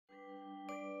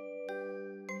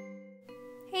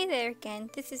Hey there again,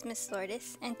 this is Miss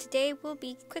Lourdes, and today we'll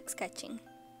be quick sketching.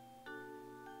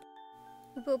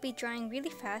 We will be drawing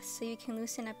really fast so you can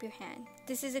loosen up your hand.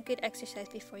 This is a good exercise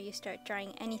before you start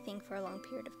drawing anything for a long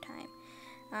period of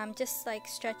time. Just like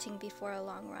stretching before a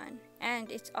long run. And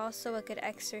it's also a good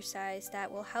exercise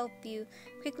that will help you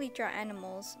quickly draw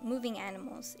animals, moving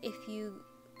animals, if you,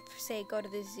 say, go to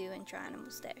the zoo and draw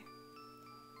animals there.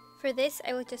 For this,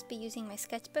 I will just be using my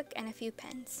sketchbook and a few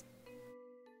pens.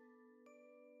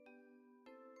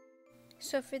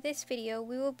 So for this video,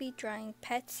 we will be drawing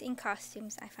pets in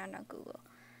costumes I found on Google.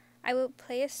 I will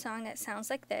play a song that sounds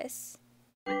like this.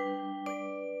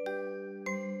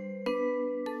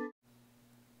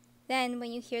 Then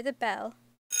when you hear the bell,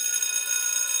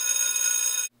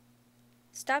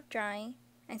 stop drawing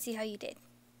and see how you did.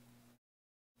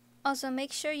 Also,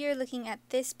 make sure you're looking at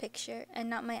this picture and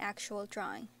not my actual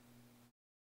drawing.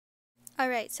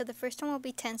 Alright, so the first one will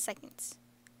be 10 seconds.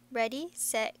 Ready,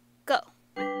 set, go!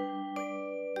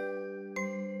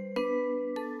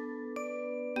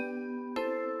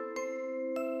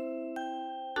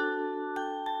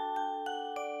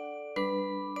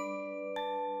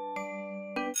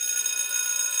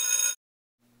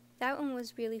 That one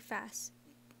was really fast,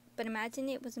 but imagine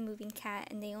it was a moving cat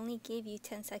and they only gave you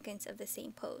 10 seconds of the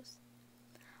same pose.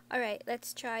 Alright,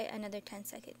 let's try another 10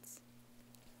 seconds.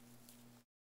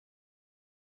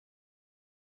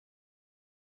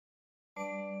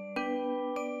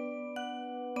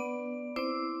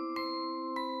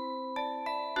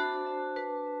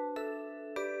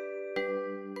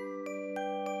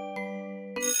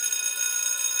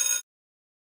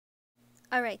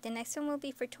 Alright, the next one will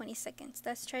be for 20 seconds.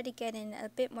 Let's try to get in a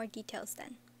bit more details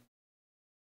then.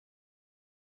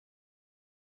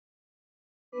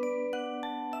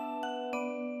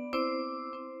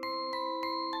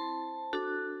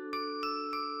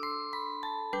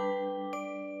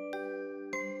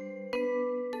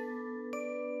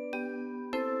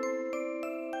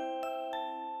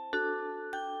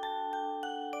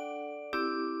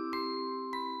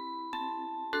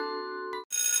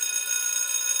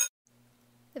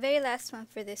 The very last one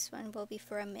for this one will be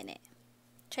for a minute.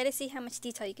 Try to see how much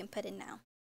detail you can put in now.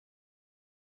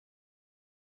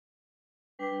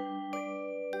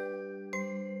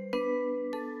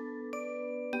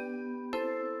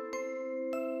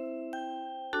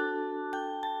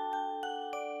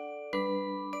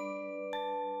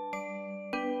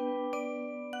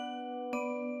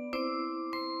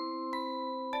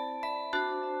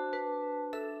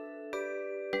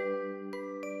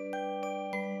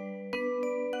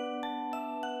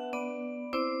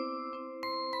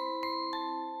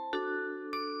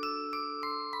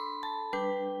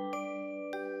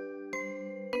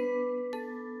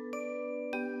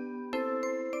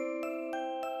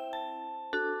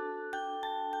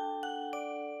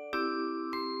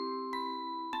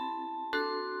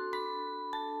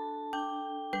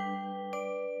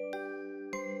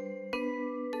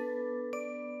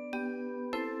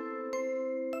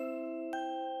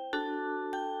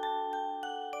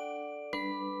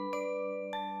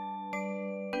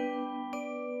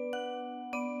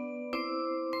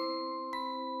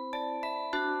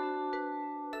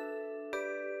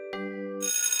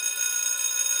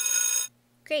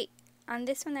 Great! On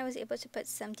this one I was able to put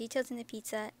some details in the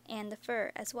pizza and the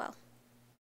fur as well.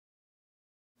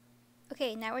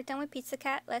 Okay, now we're done with Pizza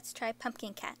Cat, let's try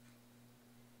Pumpkin Cat.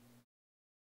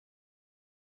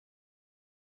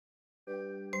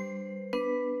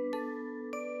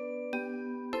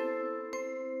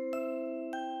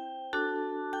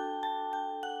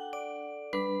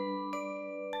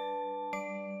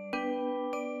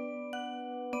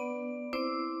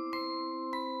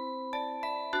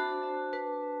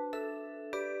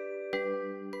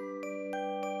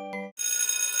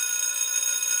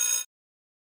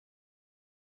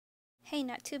 Hey,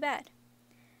 not too bad.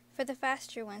 For the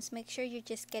faster ones, make sure you're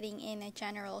just getting in a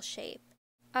general shape.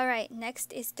 Alright,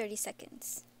 next is 30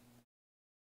 seconds.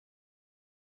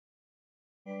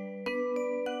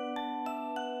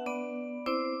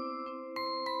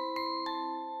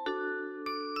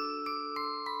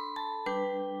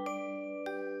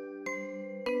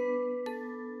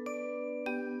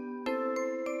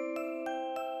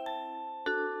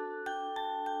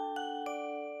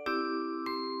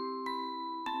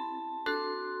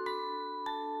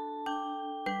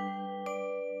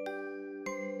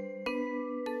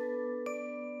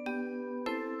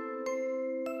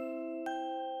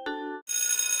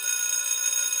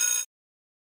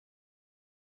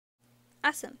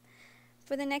 Awesome!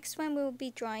 For the next one, we will be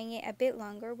drawing it a bit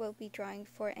longer. We'll be drawing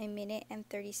for a minute and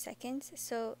 30 seconds.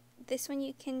 So this one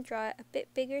you can draw a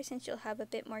bit bigger since you'll have a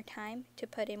bit more time to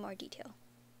put in more detail.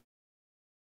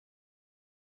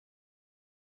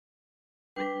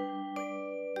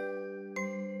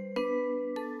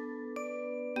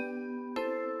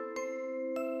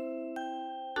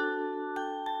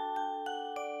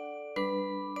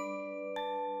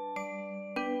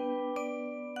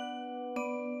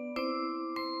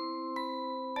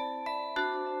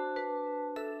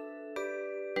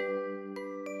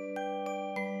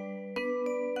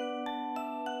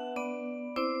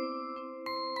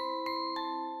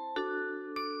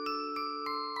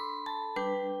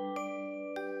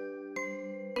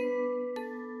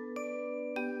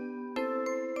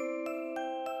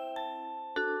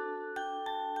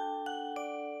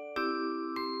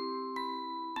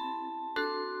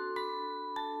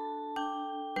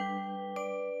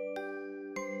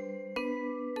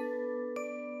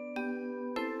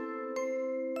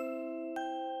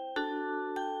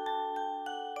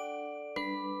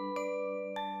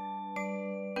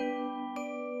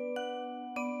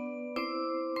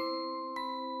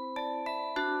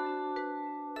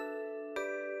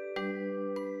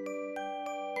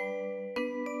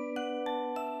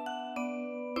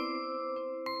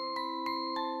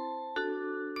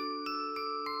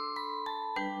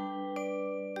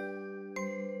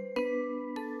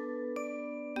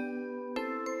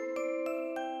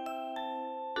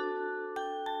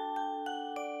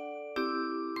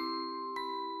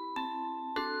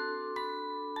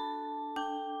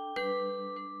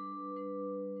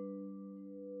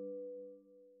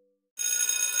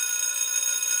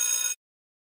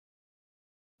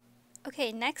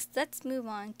 Okay, next let's move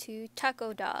on to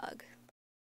taco dog.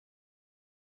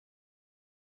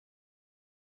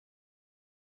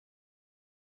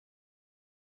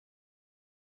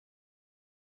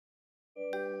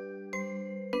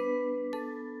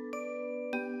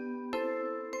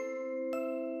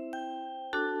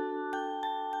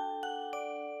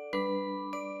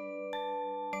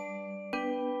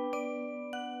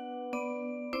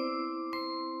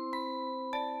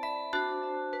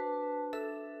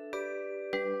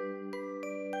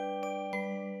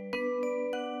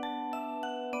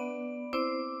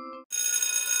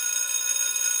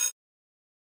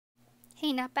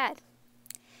 Hey, not bad.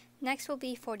 Next will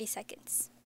be 40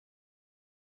 seconds.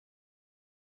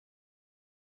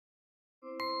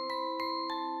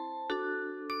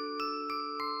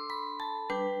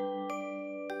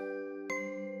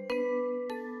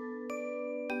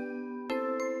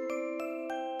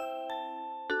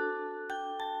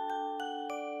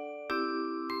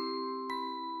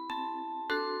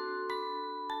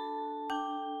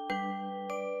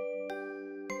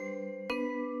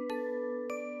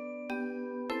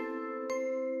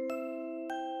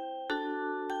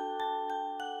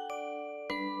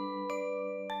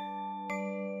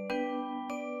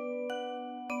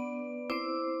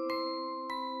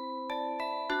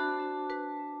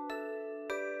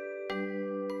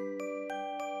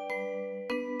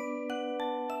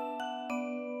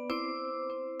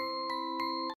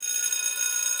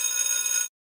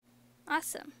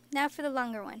 Awesome. Now for the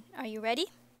longer one. Are you ready?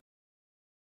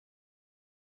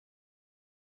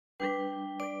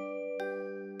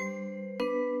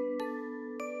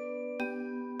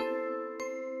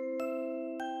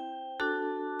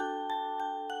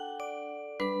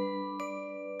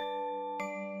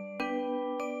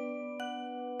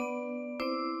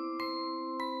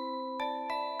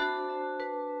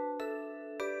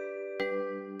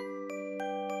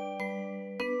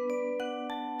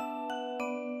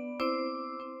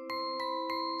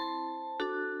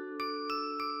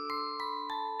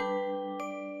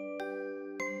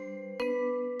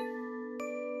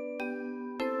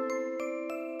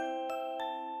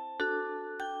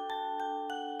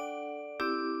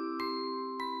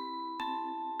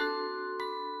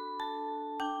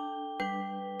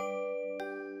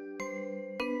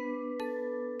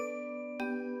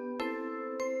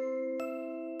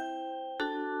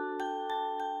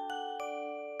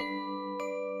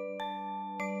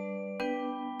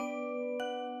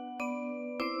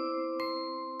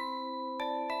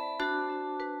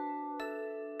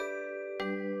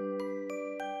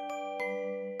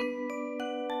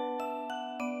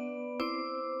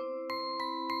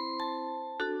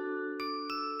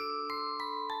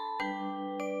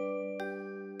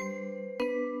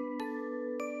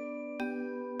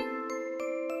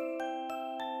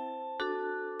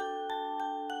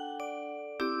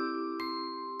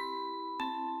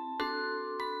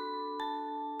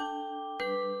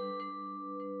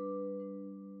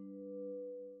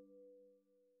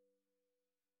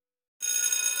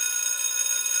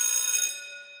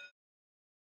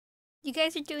 You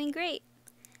guys are doing great.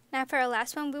 Now for our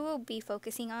last one, we will be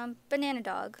focusing on banana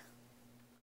dog.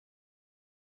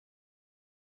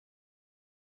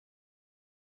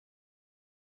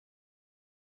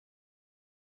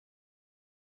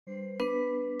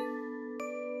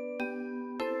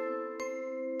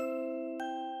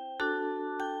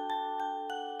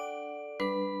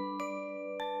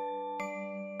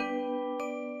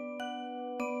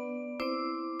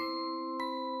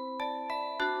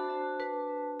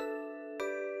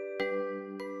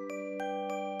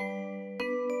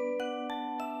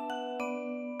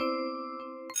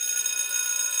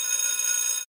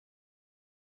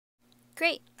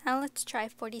 Great, now let's try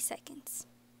 40 seconds.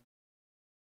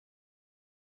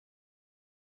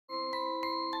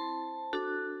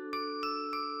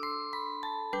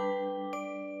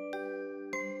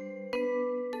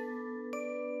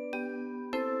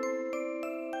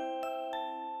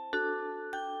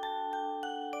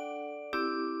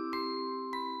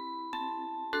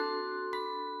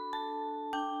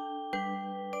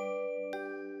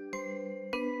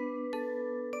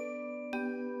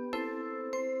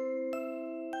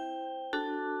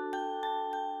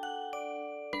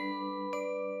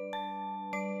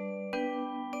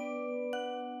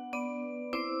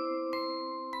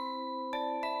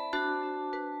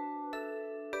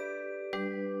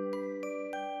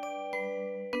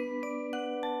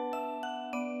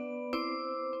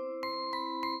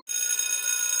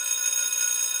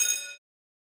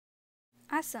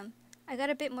 Awesome. I got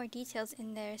a bit more details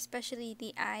in there, especially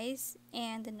the eyes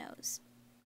and the nose.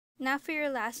 Now for your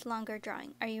last longer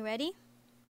drawing. Are you ready?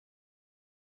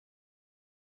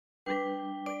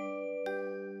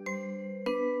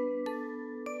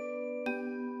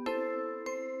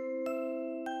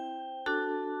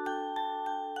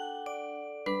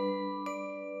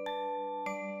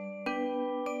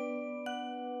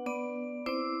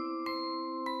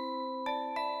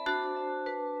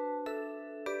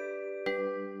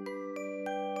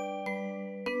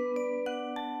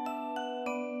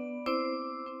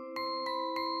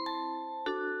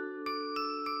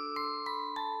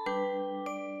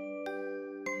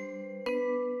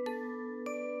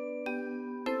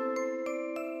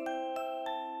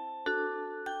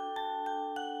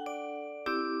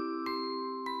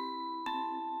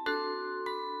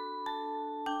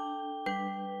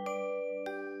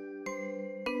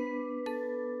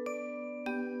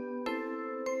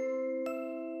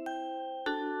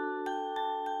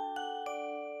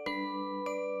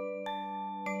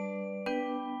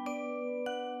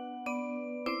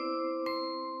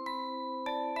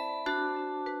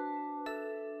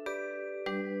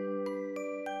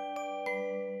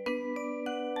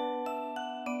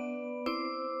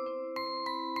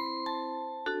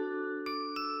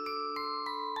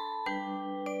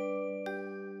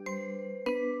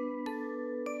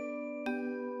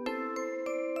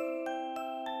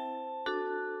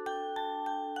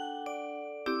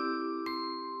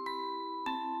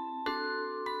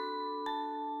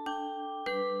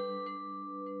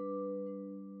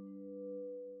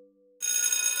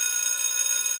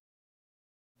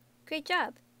 Great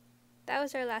job! That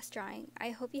was our last drawing. I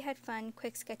hope you had fun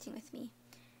quick sketching with me.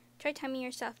 Try timing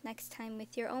yourself next time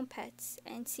with your own pets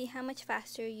and see how much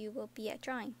faster you will be at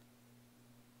drawing.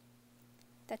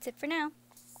 That's it for now.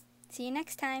 See you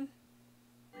next time.